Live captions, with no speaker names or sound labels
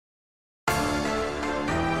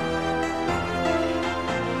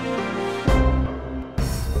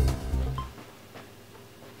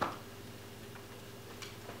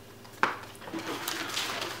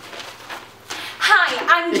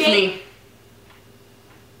me.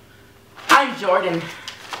 I'm Jordan.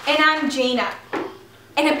 And I'm Jaina.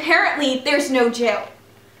 And apparently there's no Jill.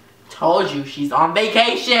 Told you, she's on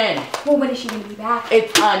vacation. Well, when is she going to be back?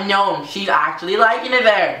 It's unknown. She's actually liking it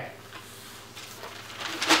there.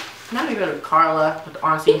 Now we go to Carla with the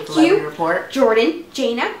on-scene celebrity report. Jordan,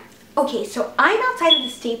 Jaina. Okay, so I'm outside of the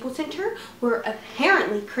Staples Center where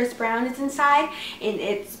apparently Chris Brown is inside and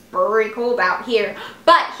it's very cold out here.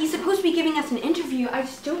 But he's supposed to be giving us an interview. I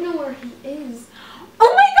just don't know where he is.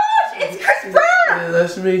 Oh my gosh, it's Chris Brown! Yeah,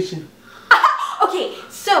 nice to meet you. Okay,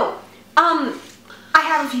 so, I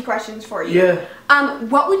have a few questions for you. Yeah.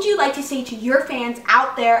 What would you like to say to your fans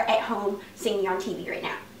out there at home seeing you on TV right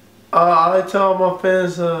now? I tell my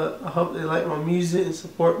fans I hope they like my music and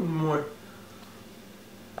support me more.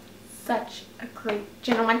 Such a great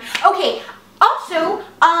gentleman. Okay, also,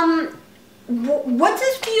 what's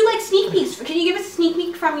this for you, like, sneak peeks? Can you give us a sneak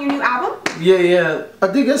peek from your new album? Yeah. I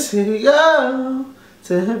think I see you go.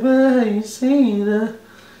 Tell me how you seen her.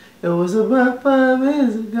 It was about 5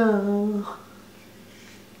 years ago.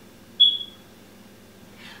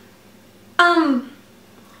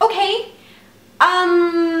 Okay.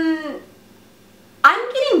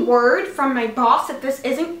 I'm getting word from my boss that this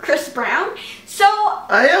isn't Chris Brown, so...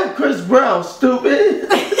 I am Chris Brown, stupid.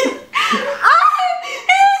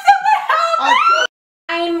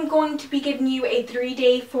 I'm going to be giving you a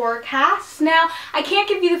 3-day forecast. Now, I can't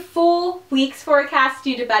give you the full week's forecast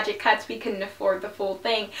due to budget cuts. We couldn't afford the full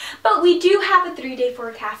thing. But we do have a 3-day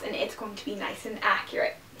forecast and it's going to be nice and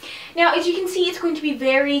accurate. Now, as you can see, it's going to be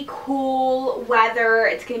very cool weather.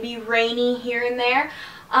 It's going to be rainy here and there.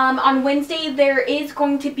 On Wednesday, there is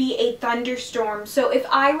going to be a thunderstorm. So if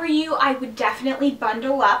I were you, I would definitely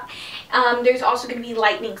bundle up. There's also going to be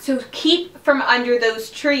lightning. So keep from under those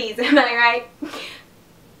trees. Am I right?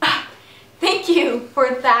 Thank you for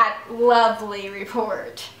that lovely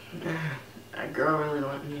report. That girl really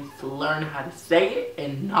needs to learn how to say it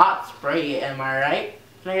and not spray it. Am I right?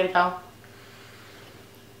 Can I get a towel?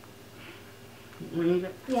 We need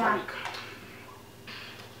it? Yeah.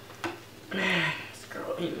 This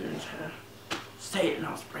girl needs to say it and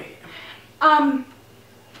not spray it.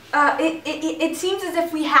 It seems as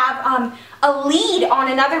if we have a lead on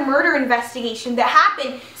another murder investigation that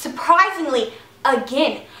happened, surprisingly,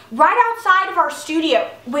 again, right outside of our studio.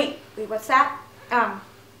 Wait, what's that?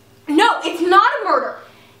 No, it's not a murder.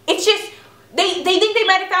 It's just, they think they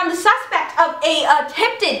might have found the suspect of a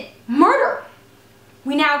attempted murder.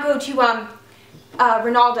 We now go to,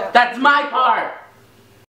 Ronaldo. That's my part!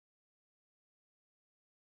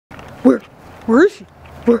 Where is she?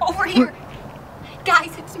 Over here.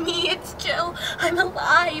 Guys, it's me, it's Jill. I'm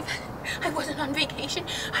alive. I wasn't on vacation.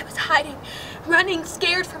 I was hiding, running,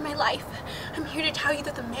 scared for my life. I'm here to tell you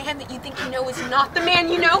that the man that you think you know is not the man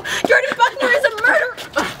you know. Jordan Buckner is a murderer.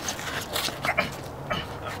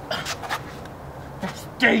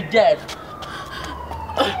 Stay dead.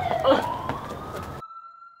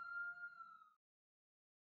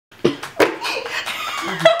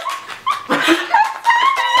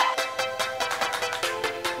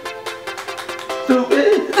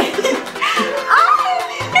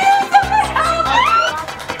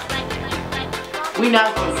 We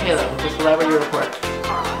now go to Caleb with the celebrity report.